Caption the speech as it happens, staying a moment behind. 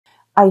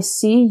I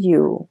see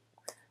you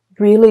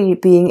really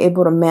being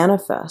able to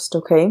manifest,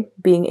 okay?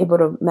 Being able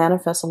to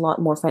manifest a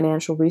lot more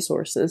financial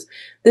resources.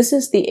 This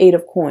is the Eight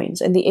of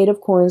Coins, and the Eight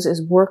of Coins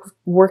is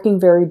working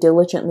very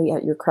diligently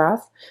at your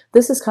craft.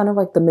 This is kind of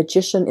like the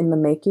magician in the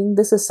making.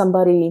 This is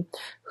somebody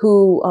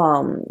who,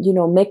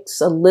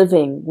 makes a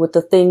living with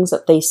the things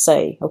that they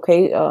say,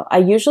 okay? I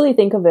usually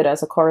think of it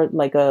as a card,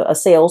 like a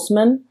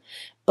salesman,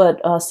 but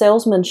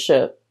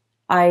salesmanship,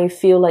 I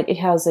feel like it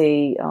has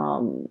a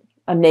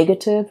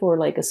negative or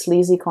like a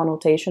sleazy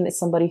connotation. It's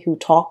somebody who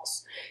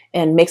talks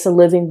and makes a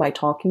living by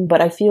talking.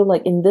 But I feel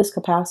like in this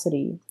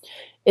capacity,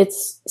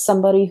 it's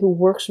somebody who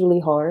works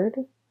really hard,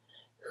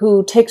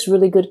 who takes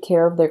really good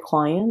care of their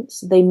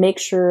clients. They make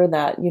sure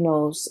that,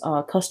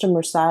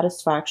 customer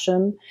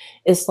satisfaction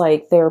is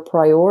like their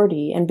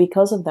priority. And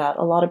because of that,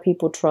 a lot of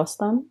people trust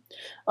them.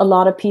 A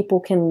lot of people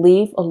can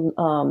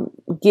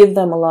give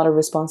them a lot of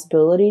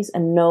responsibilities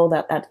and know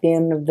that at the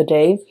end of the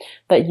day,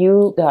 that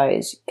you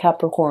guys,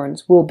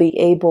 Capricorns, will be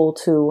able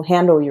to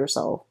handle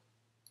yourself.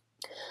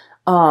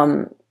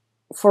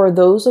 For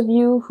those of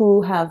you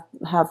who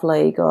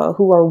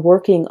who are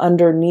working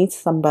underneath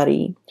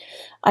somebody,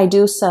 I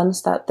do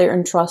sense that they're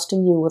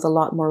entrusting you with a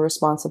lot more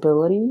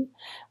responsibility.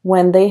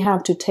 When they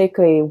have to take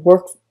a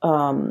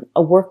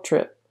work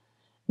trip,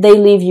 they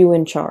leave you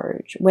in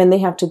charge. When they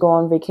have to go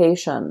on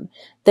vacation,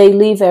 they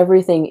leave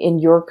everything in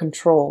your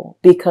control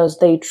because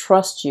they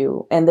trust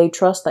you, and they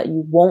trust that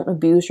you won't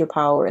abuse your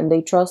power, and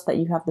they trust that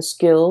you have the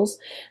skills,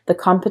 the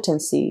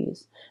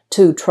competencies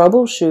to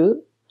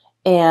troubleshoot,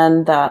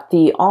 and that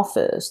the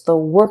office, the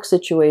work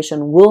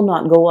situation will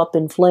not go up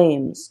in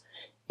flames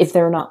if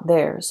they're not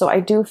there. So I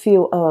do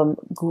feel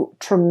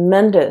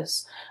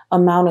tremendous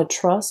amount of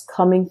trust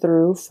coming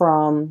through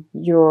from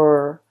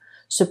your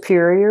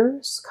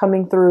superiors,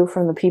 coming through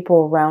from the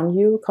people around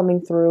you, coming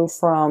through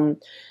from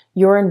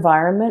your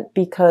environment,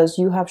 because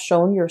you have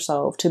shown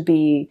yourself to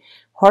be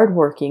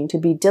hardworking, to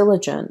be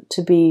diligent,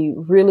 to be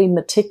really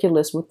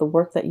meticulous with the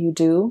work that you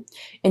do.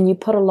 And you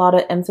put a lot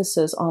of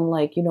emphasis on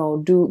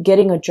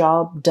getting a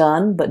job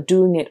done, but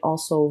doing it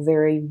also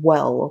very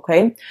well.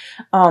 Okay.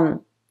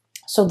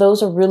 So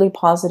those are really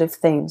positive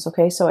things.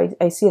 Okay. So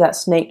I see that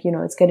snake,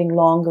 it's getting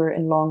longer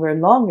and longer and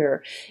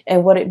longer.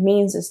 And what it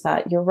means is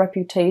that your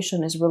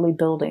reputation is really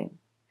building.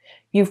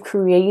 You've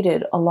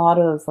created a lot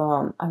of,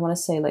 I want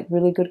to say like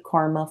really good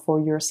karma for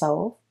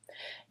yourself.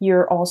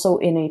 You're also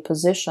in a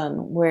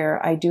position where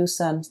I do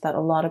sense that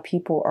a lot of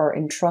people are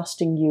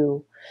entrusting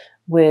you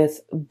with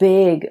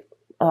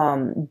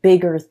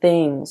bigger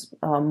things,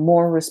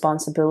 more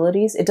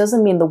responsibilities. It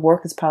doesn't mean the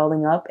work is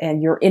piling up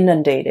and you're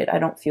inundated. I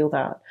don't feel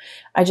that.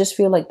 I just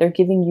feel like they're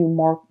giving you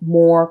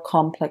more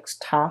complex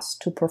tasks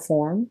to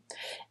perform.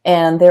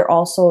 And they're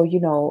also,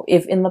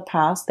 if in the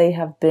past they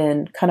have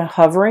been kind of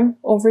hovering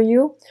over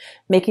you,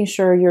 making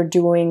sure you're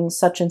doing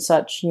such and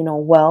such,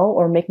 well,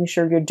 or making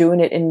sure you're doing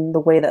it in the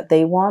way that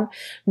they want.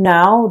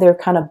 Now they're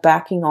kind of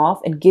backing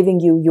off and giving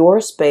you your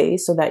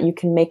space so that you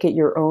can make it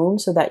your own,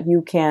 so that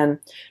you can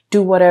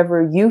do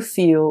whatever you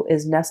feel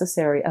is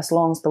necessary as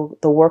long as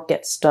the work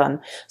gets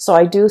done. So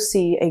I do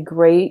see a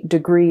great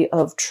degree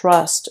of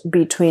trust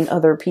between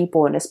other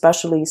people, and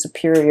especially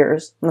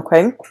superiors.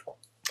 Okay.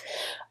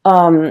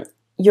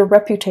 Your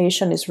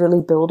reputation is really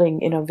building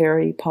in a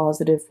very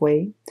positive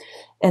way.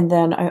 And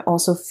then I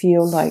also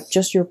feel like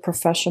just your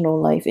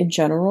professional life in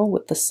general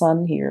with the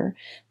sun here,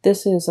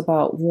 this is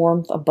about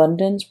warmth,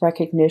 abundance,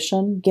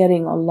 recognition,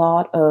 getting a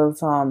lot of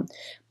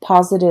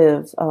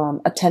positive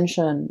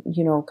attention,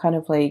 kind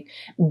of like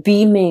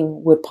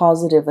beaming with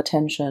positive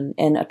attention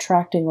and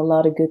attracting a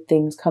lot of good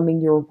things coming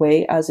your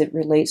way as it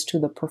relates to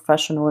the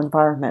professional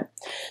environment.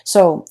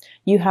 So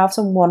you have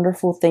some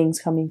wonderful things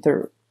coming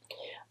through.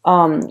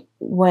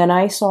 When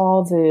I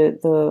saw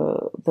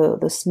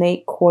the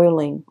snake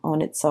coiling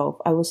on itself,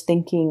 I was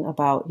thinking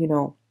about,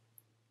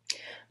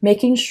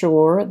 making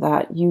sure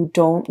that you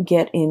don't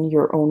get in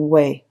your own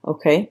way.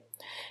 Okay.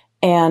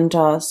 And,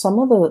 some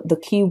of the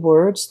key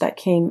words that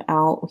came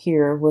out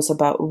here was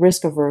about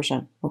risk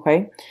aversion.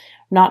 Okay.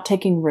 Not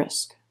taking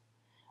risk.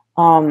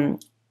 I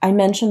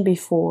mentioned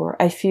before,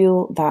 I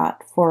feel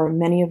that for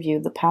many of you,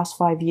 the past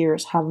 5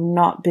 years have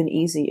not been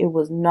easy. It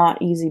was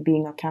not easy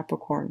being a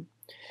Capricorn.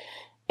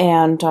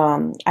 And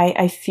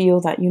I feel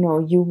that,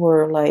 you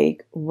were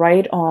like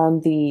right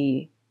on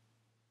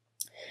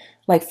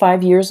like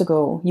 5 years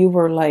ago, you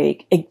were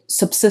like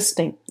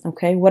subsisting.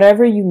 Okay.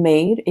 Whatever you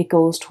made, it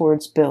goes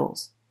towards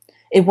bills.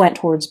 It went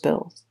towards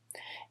bills.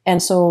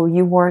 And so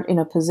you weren't in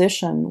a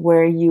position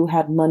where you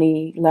had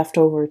money left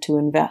over to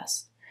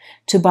invest,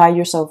 to buy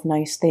yourself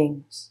nice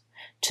things,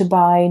 to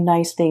buy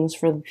nice things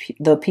for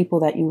the people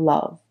that you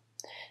love,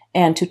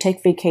 and to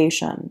take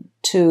vacation,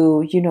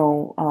 to,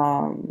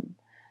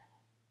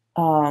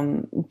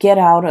 get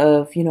out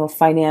of,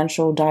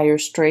 financial dire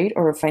strait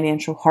or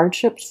financial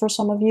hardships for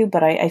some of you.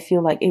 But I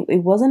feel like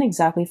it wasn't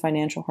exactly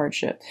financial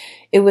hardship.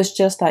 It was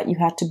just that you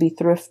had to be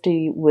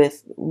thrifty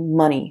with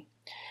money.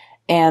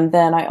 And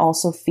then I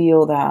also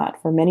feel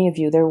that for many of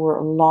you, there were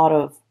a lot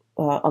of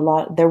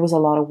there was a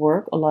lot of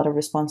work, a lot of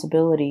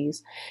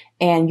responsibilities,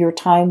 and your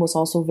time was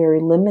also very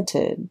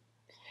limited.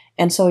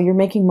 And so you're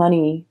making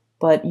money,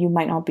 but you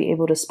might not be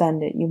able to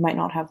spend it. You might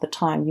not have the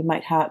time. You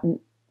might have,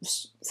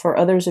 for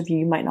others of you,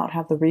 you might not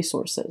have the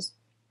resources.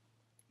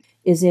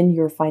 Is in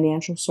your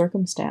financial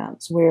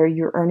circumstance where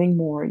you're earning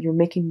more, you're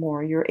making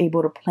more, you're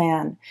able to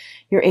plan,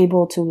 you're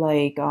able to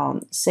like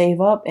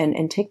save up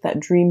and take that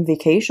dream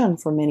vacation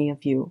for many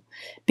of you.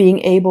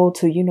 Being able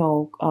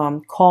to,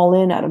 call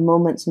in at a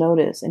moment's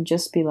notice and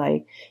just be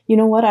like, you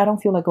know what, I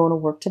don't feel like going to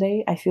work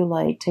today. I feel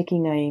like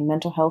taking a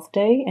mental health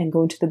day and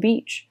going to the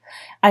beach.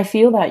 I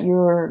feel that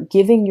you're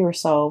giving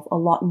yourself a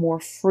lot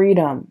more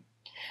freedom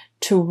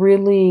to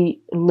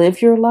really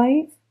live your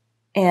life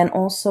and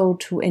also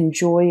to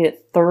enjoy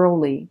it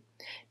thoroughly,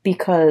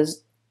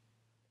 because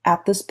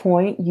at this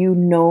point, you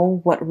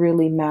know what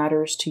really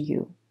matters to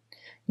you.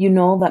 You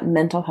know that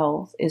mental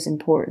health is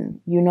important.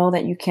 You know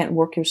that you can't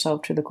work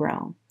yourself to the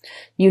ground.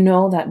 You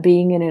know that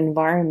being in an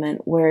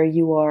environment where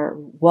you are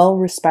well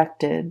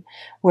respected,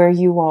 where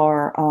you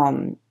are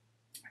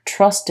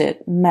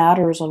trusted,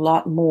 matters a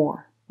lot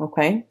more.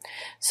 Okay?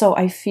 So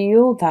I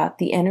feel that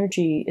the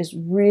energy is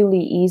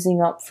really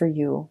easing up for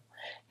you.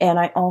 And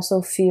I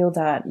also feel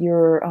that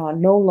you're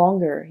no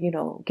longer,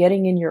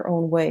 getting in your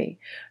own way,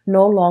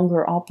 no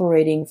longer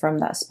operating from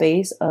that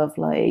space of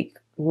like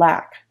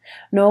lack,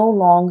 no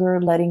longer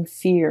letting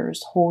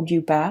fears hold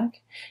you back,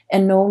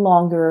 and no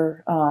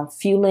longer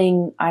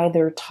feeling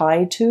either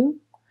tied to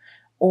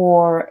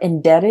or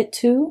indebted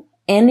to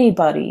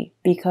anybody,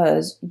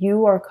 because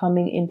you are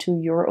coming into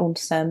your own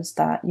sense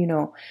that,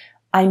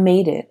 I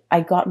made it. I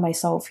got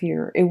myself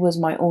here. It was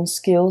my own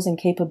skills and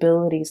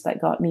capabilities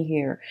that got me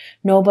here.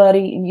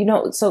 Nobody,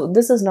 so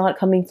this is not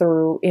coming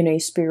through in a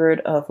spirit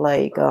of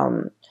like,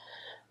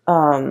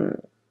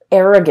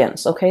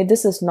 arrogance. Okay.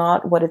 This is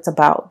not what it's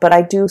about. But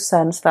I do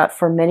sense that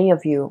for many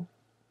of you,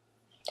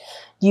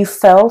 you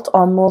felt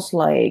almost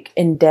like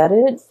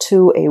indebted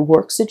to a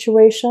work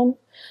situation.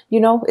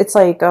 It's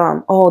like,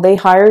 they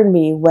hired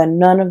me when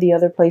none of the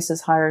other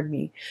places hired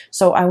me.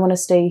 So I want to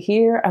stay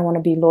here. I want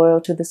to be loyal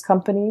to this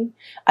company.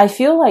 I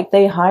feel like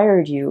they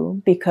hired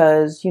you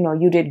because,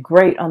 you did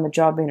great on the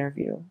job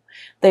interview.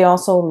 They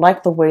also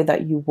like the way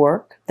that you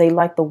work. They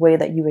like the way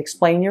that you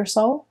explain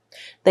yourself.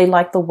 They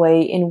like the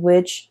way in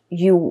which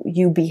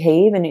you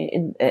behave,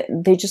 and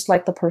they just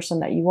like the person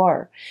that you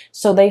are.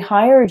 So they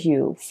hired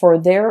you for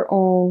their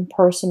own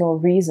personal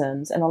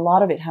reasons. And a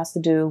lot of it has to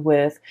do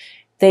with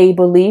they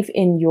believe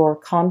in your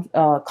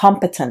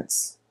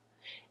competence.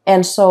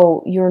 And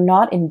so you're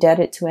not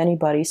indebted to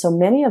anybody. So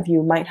many of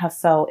you might have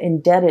felt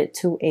indebted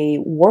to a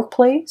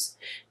workplace,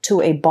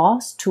 to a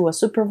boss, to a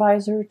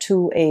supervisor,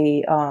 to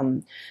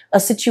a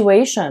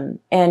situation.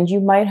 And you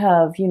might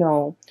have,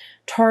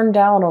 turned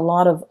down a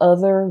lot of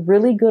other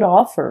really good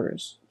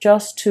offers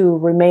just to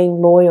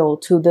remain loyal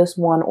to this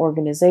one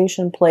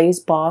organization, place,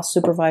 boss,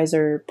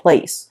 supervisor,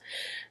 place.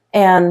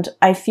 And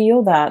I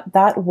feel that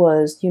that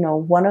was,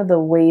 one of the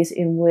ways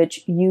in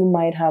which you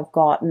might have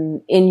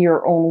gotten in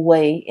your own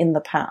way in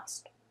the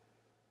past.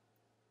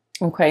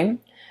 Okay.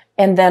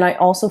 And then I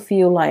also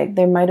feel like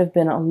there might have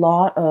been a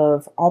lot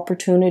of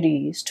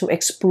opportunities to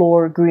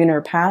explore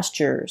greener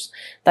pastures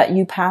that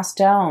you passed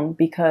down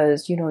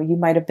because, you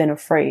might have been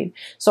afraid.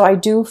 So I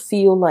do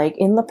feel like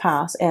in the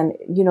past, and,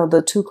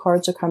 the two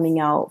cards are coming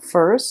out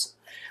first,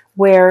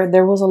 where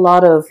there was a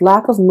lot of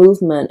lack of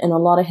movement and a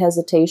lot of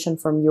hesitation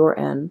from your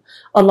end,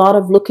 a lot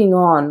of looking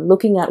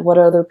at what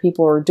other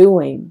people are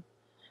doing,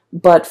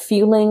 but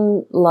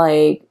feeling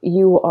like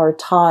you are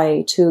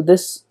tied to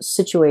this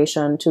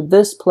situation, to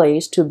this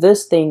place, to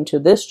this thing, to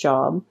this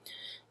job,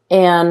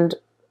 and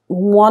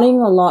wanting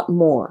a lot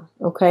more.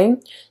 Okay.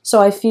 So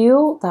I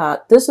feel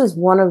that this is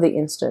one of the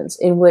instances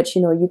in which,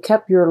 you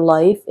kept your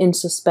life in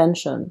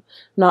suspension,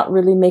 not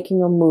really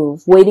making a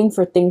move, waiting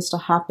for things to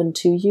happen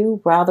to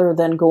you rather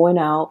than going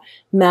out,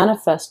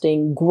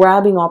 manifesting,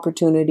 grabbing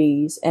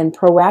opportunities, and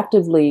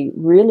proactively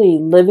really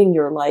living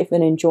your life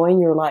and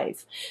enjoying your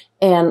life,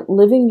 and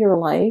living your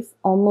life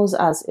almost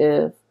as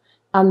if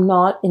I'm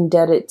not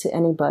indebted to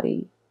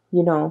anybody.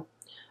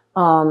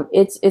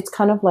 It's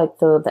kind of like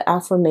the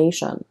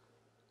affirmation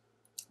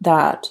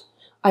that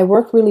I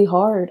work really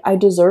hard. I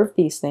deserve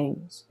these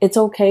things. It's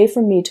okay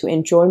for me to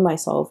enjoy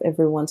myself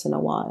every once in a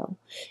while.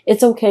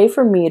 It's okay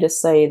for me to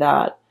say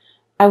that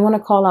I want to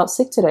call out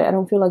sick today. I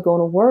don't feel like going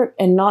to work,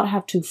 and not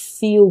have to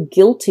feel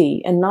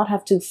guilty and not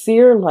have to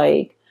fear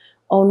like,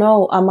 oh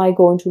no, am I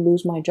going to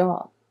lose my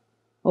job?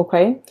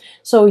 Okay.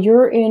 So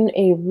you're in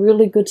a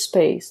really good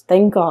space.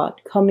 Thank God,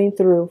 coming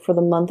through for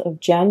the month of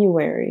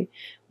January,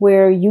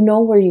 where you know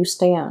where you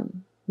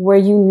stand, where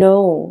you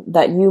know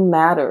that you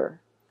matter,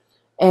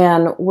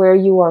 and where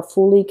you are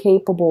fully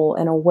capable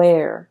and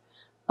aware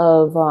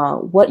of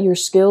what your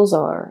skills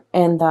are,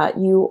 and that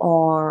you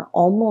are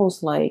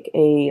almost like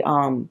a,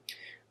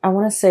 I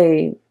want to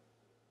say,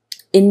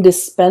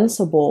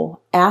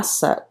 indispensable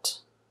asset.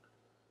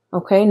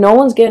 Okay, no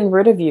one's getting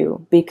rid of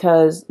you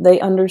because they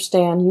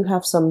understand you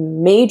have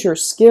some major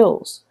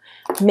skills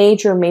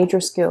major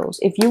skills.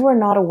 If you were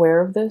not aware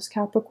of this,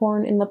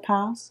 Capricorn, in the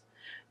past,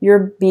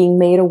 you're being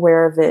made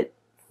aware of it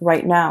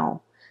right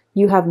now.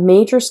 You have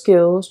major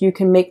skills. You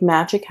can make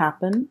magic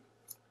happen.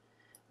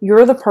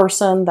 You're the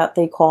person that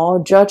they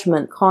call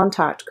judgment,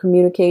 contact,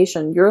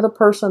 communication. You're the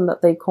person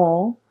that they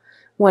call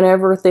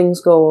whenever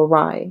things go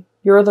awry.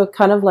 You're the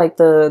kind of like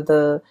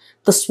the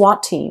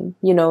SWAT team,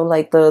 you know,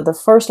 like the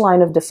first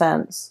line of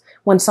defense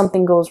when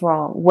something goes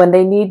wrong, when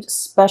they need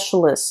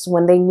specialists,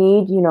 when they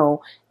need, you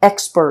know,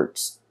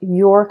 experts.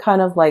 You're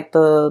kind of like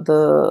the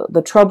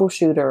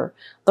troubleshooter,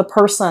 the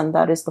person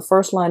that is the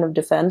first line of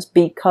defense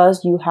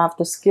because you have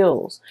the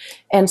skills.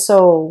 And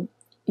so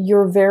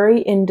you're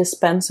very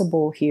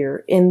indispensable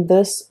here in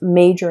this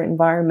major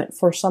environment.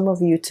 For some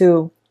of you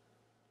too,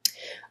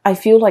 I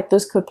feel like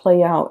this could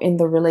play out in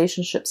the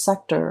relationship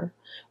sector,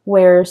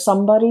 where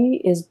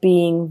somebody is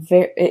being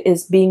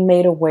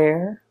made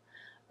aware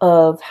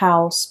of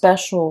how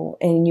special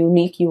and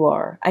unique you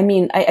are. I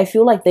mean, I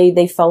feel like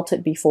they felt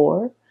it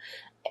before,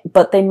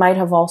 but they might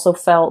have also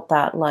felt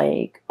that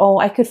like, oh,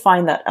 I could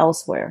find that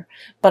elsewhere.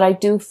 But I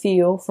do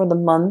feel for the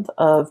month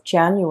of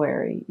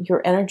January,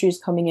 your energy is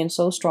coming in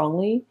so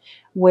strongly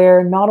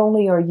where not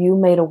only are you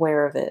made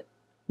aware of it,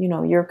 you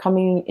know, you're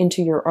coming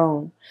into your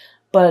own,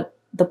 but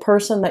the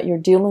person that you're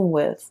dealing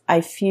with,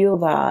 I feel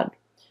that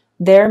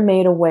they're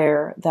made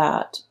aware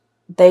that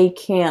they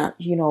can't,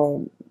 you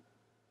know,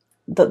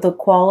 the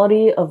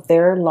quality of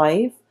their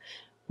life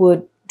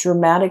would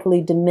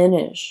dramatically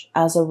diminish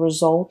as a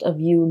result of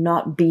you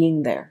not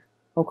being there.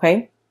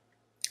 Okay?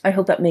 I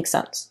hope that makes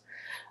sense.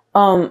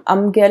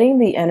 I'm getting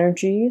the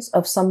energies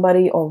of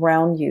somebody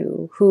around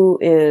you who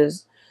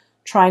is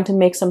trying to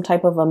make some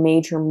type of a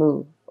major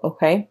move.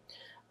 Okay?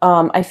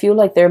 I feel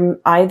like they're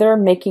either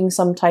making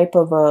some type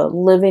of a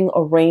living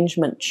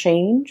arrangement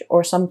change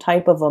or some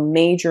type of a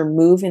major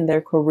move in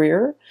their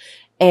career,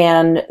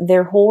 and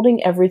they're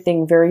holding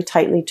everything very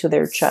tightly to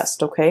their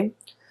chest. Okay?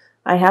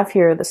 I have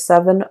here the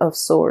 7 of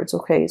Swords.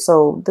 Okay,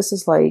 so this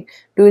is like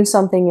doing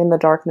something in the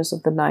darkness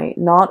of the night,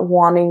 not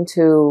wanting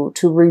to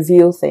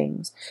reveal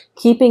things,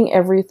 keeping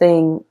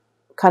everything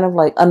kind of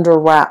like under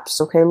wraps.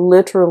 Okay,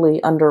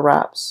 literally under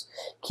wraps,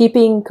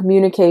 keeping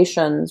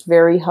communications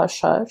very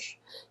hush hush,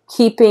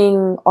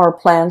 keeping our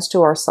plans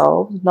to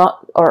ourselves,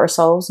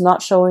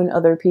 not showing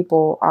other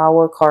people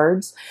our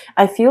cards.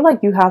 I feel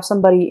like you have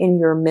somebody in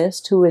your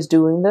midst who is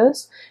doing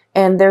this,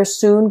 and they're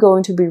soon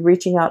going to be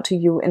reaching out to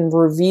you and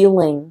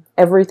revealing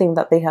everything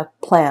that they have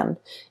planned.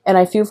 And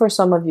I feel for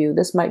some of you,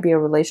 this might be a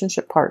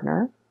relationship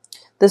partner.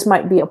 This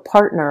might be a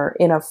partner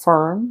in a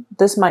firm.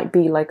 This might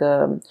be like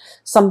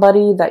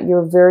somebody that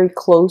you're very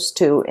close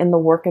to in the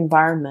work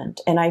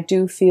environment. And I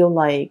do feel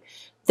like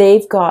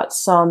they've got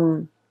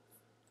some,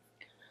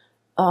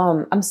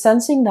 I'm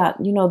sensing that,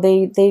 you know,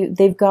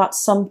 they've got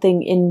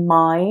something in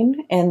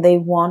mind and they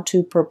want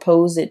to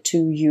propose it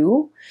to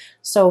you.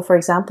 So for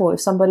example,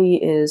 if somebody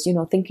is, you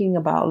know, thinking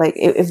about like,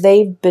 if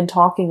they've been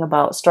talking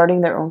about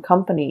starting their own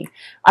company,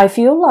 I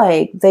feel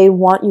like they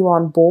want you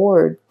on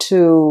board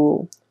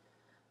to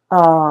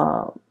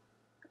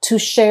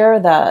share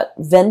that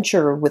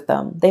venture with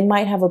them. They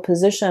might have a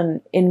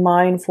position in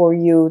mind for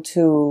you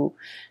to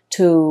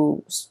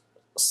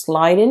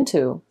slide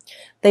into.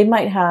 They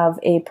might have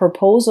a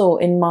proposal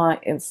in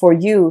mind for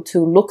you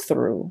to look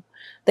through.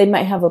 They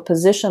might have a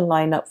position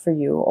lined up for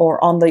you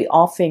or on the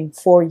offing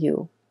for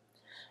you.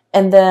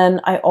 And then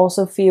I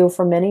also feel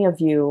for many of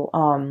you,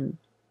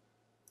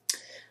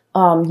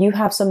 you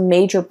have some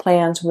major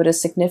plans with a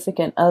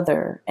significant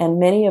other, and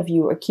many of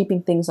you are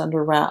keeping things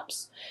under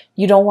wraps.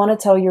 You don't want to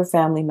tell your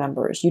family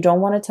members. You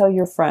don't want to tell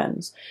your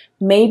friends.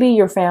 Maybe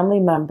your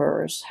family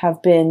members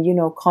have been, you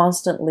know,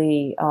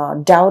 constantly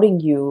doubting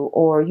you,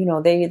 or, you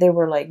know, they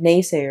were like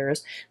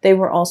naysayers. They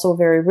were also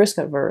very risk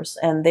averse,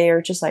 and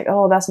they're just like,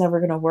 oh, that's never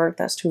going to work.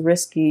 That's too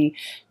risky.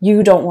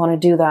 You don't want to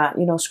do that.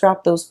 You know,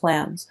 scrap those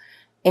plans.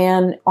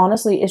 And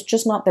honestly, it's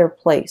just not their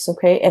place,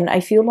 okay? And I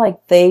feel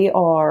like they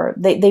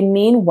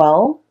mean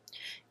well.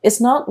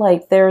 It's not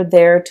like they're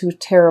there to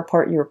tear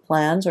apart your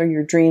plans or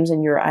your dreams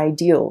and your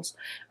ideals.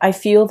 I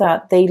feel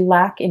that they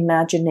lack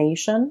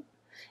imagination,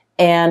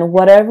 and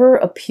whatever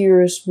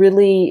appears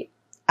really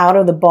out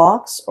of the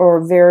box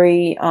or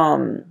very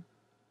out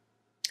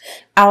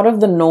of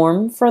the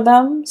norm for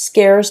them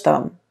scares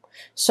them.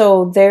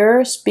 So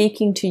they're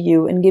speaking to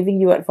you and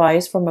giving you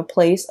advice from a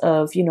place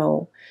of, you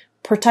know,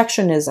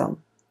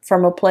 protectionism,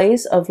 from a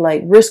place of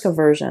like risk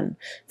aversion,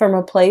 from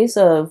a place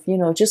of, you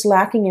know, just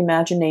lacking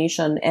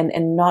imagination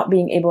and not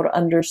being able to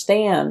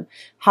understand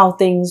how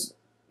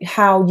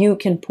you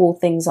can pull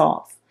things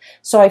off.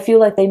 So I feel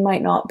like they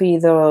might not be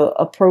the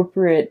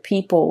appropriate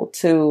people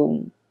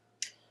to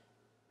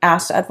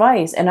ask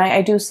advice. And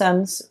I do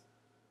sense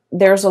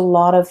there's a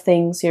lot of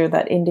things here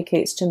that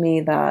indicates to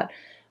me that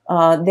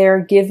they're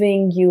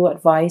giving you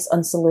advice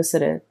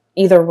unsolicited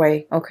either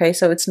way. Okay.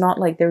 So it's not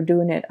like they're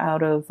doing it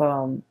out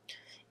of,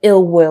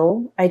 ill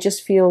will. I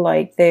just feel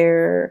like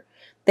they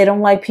They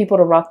don't like people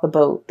to rock the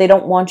boat. They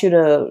don't want you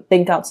to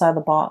think outside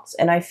the box.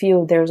 And I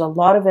feel there's a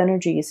lot of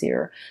energies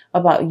here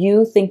about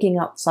you thinking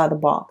outside the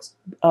box,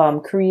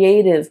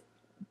 creative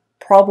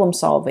problem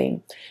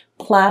solving,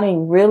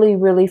 planning really,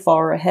 really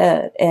far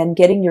ahead, and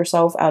getting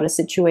yourself out of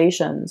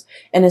situations,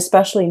 and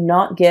especially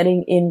not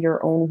getting in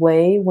your own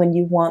way when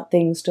you want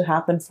things to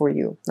happen for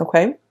you.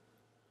 Okay?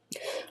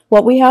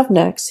 What we have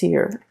next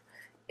here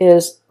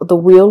is the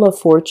Wheel of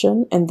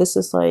Fortune, and this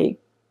is like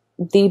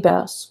the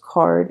best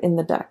card in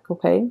the deck,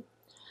 okay?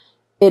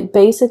 It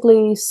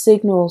basically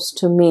signals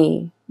to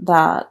me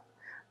that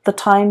the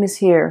time is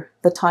here,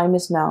 the time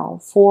is now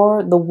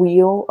for the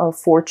Wheel of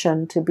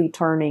Fortune to be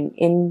turning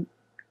in.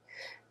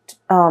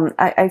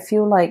 I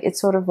feel like it's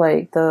sort of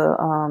like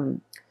the,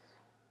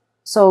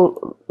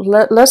 so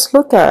let's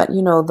look at,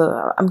 you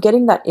know, I'm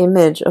getting that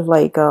image of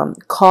like,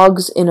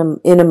 cogs in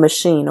a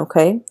machine,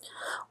 okay?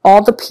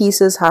 All the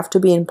pieces have to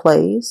be in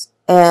place,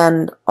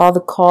 and all the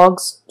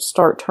cogs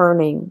start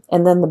turning,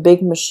 and then the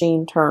big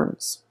machine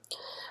turns.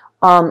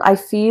 I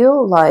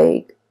feel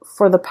like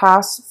for the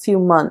past few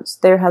months,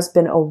 there has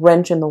been a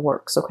wrench in the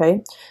works,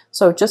 okay?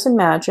 So just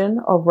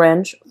imagine a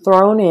wrench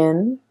thrown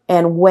in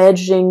and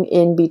wedging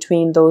in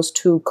between those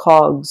two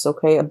cogs,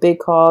 okay? A big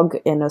cog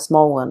and a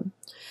small one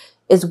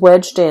is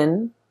wedged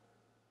in,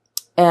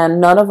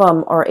 and none of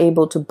them are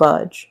able to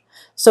budge.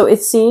 So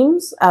it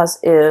seems as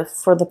if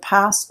for the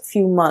past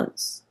few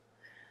months,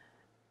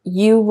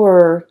 you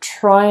were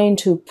trying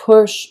to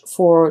push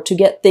to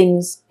get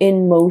things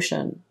in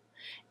motion.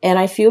 And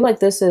I feel like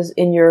this is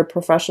in your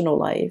professional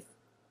life.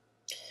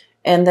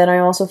 And then I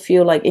also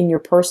feel like in your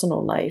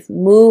personal life,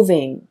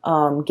 moving,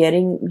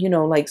 getting, you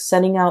know, like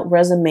sending out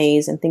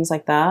resumes and things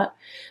like that,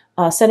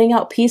 sending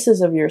out pieces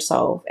of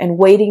yourself and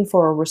waiting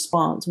for a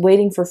response,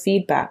 waiting for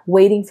feedback,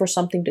 waiting for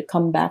something to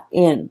come back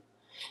in.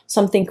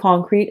 Something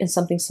concrete and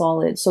something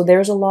solid. So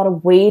there's a lot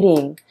of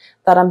waiting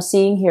that I'm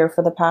seeing here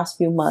for the past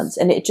few months.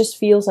 And it just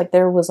feels like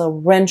there was a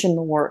wrench in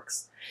the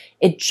works.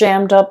 It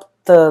jammed up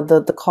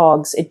the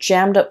cogs. It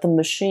jammed up the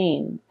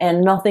machine,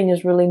 and nothing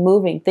is really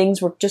moving.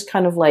 Things were just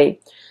kind of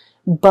like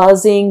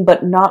buzzing,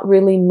 but not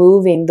really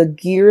moving. The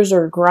gears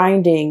are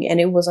grinding,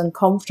 and it was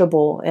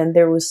uncomfortable, and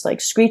there was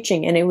like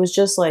screeching, and it was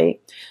just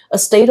like a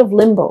state of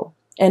limbo,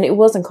 and it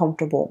wasn't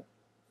comfortable.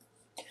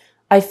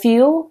 I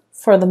feel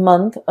for the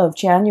month of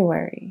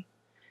January,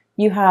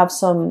 you have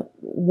some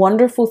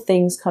wonderful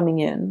things coming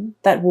in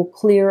that will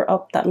clear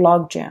up that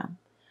logjam.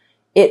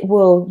 It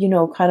will, you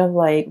know, kind of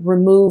like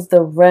remove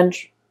the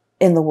wrench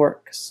in the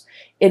works.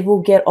 It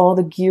will get all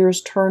the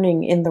gears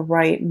turning in the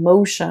right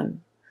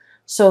motion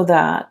so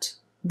that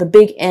the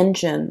big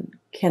engine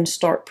can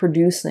start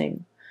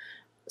producing,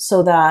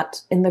 so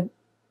that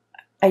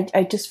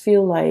I just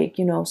feel like,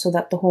 you know, so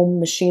that the whole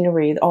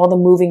machinery, all the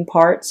moving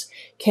parts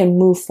can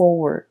move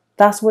forward.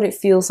 That's what it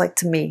feels like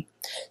to me.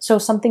 So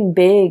something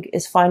big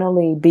is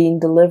finally being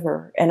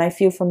delivered. And I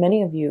feel for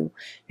many of you,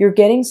 you're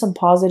getting some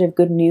positive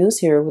good news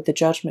here with the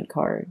Judgment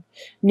card.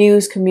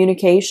 News,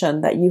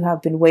 communication that you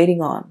have been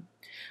waiting on.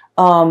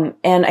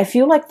 And I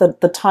feel like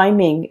the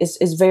timing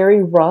is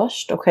very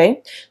rushed,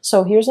 okay?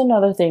 So here's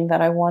another thing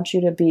that I want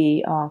you to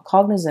be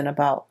cognizant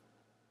about.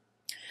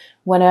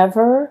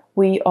 Whenever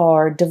we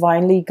are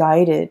divinely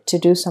guided to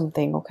do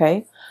something,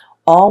 okay,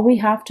 all we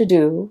have to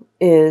do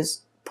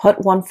is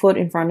put one foot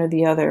in front of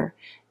the other.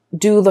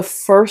 Do the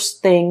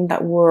first thing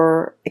that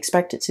we're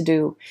expected to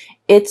do.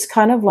 It's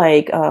kind of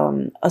like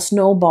a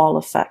snowball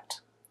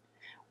effect.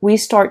 We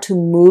start to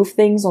move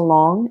things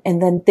along,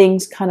 and then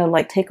things kind of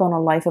like take on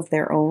a life of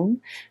their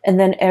own. And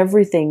then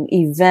everything,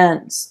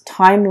 events,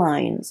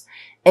 timelines,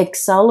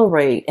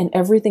 accelerate, and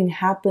everything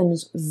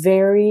happens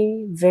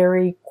very,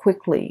 very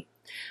quickly.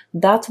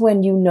 That's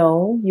when you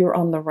know you're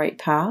on the right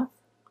path.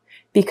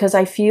 Because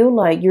I feel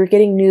like you're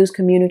getting news,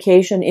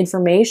 communication,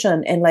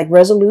 information, and like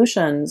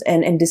resolutions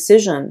and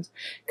decisions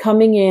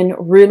coming in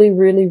really,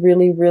 really,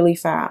 really, really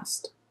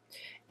fast.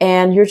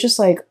 And you're just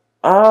like,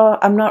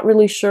 I'm not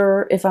really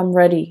sure if I'm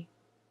ready.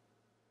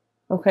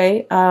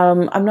 Okay?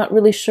 I'm not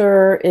really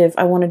sure if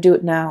I want to do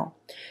it now.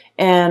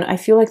 And I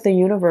feel like the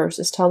universe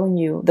is telling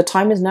you the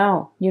time is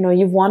now. You know,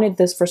 you've wanted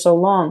this for so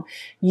long.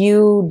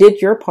 You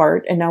did your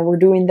part, and now we're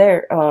doing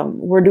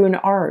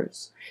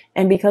ours.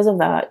 And because of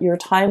that, your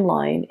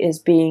timeline is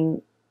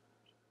being,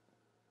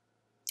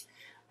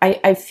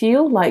 I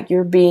feel like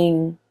you're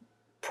being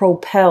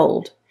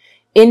propelled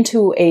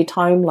into a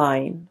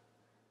timeline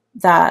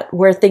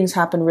where things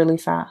happen really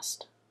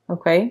fast.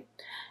 Okay?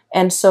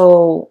 And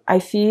so I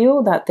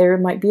feel that there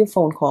might be a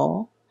phone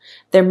call.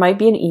 There might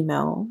be an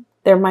email.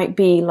 There might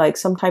be like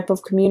some type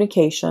of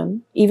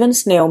communication, even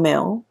snail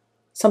mail,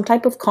 some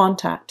type of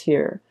contact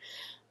here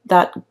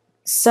that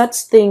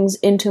sets things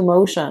into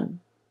motion.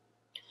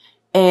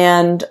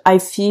 And I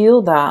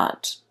feel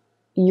that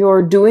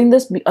you're doing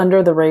this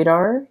under the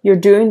radar. You're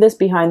doing this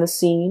behind the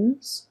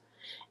scenes.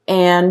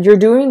 And you're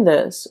doing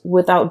this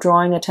without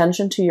drawing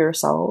attention to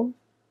yourself.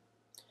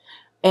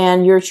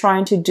 And you're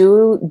trying to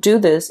do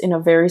this in a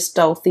very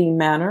stealthy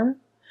manner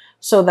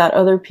so that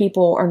other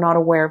people are not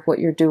aware of what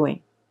you're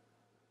doing.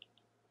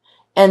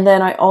 And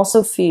then I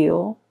also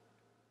feel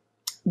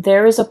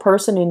there is a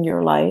person in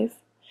your life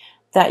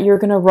that you're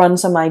going to run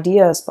some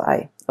ideas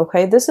by.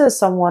 Okay, this is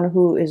someone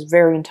who is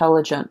very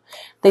intelligent.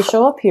 They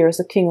show up here as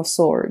the King of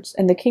Swords,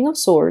 and the King of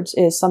Swords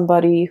is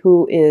somebody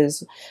who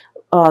is,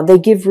 they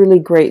give really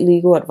great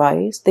legal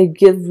advice. They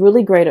give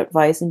really great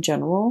advice in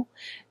general.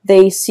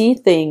 They see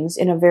things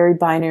in a very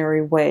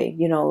binary way.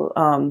 You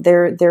know,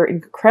 they're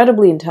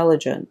incredibly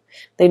intelligent.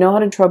 They know how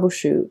to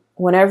troubleshoot.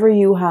 Whenever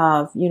you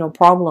have, you know,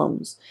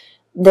 problems,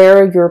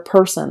 they're your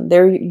person.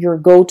 They're your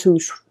go-to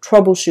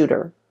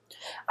troubleshooter.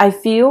 I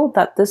feel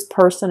that this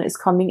person is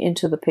coming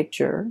into the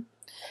picture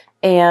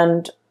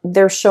and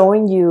they're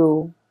showing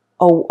you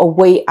a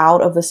way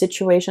out of a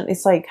situation.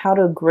 It's like how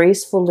to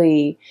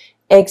gracefully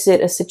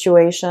exit a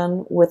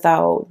situation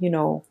without, you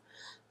know,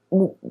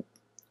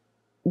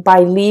 by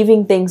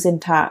leaving things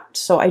intact.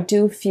 So I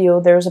do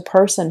feel there's a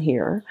person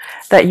here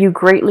that you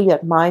greatly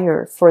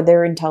admire for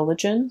their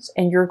intelligence,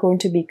 and you're going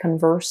to be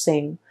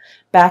conversing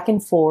back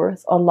and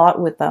forth a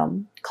lot with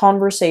them.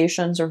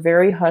 Conversations are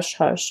very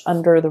hush-hush,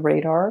 under the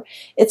radar.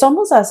 It's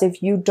almost as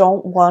if you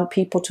don't want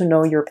people to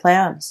know your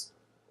plans,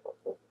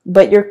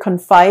 but you're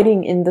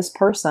confiding in this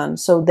person,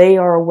 so they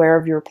are aware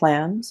of your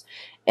plans,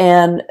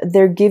 and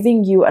they're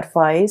giving you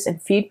advice and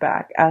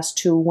feedback as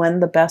to when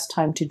the best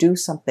time to do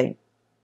something.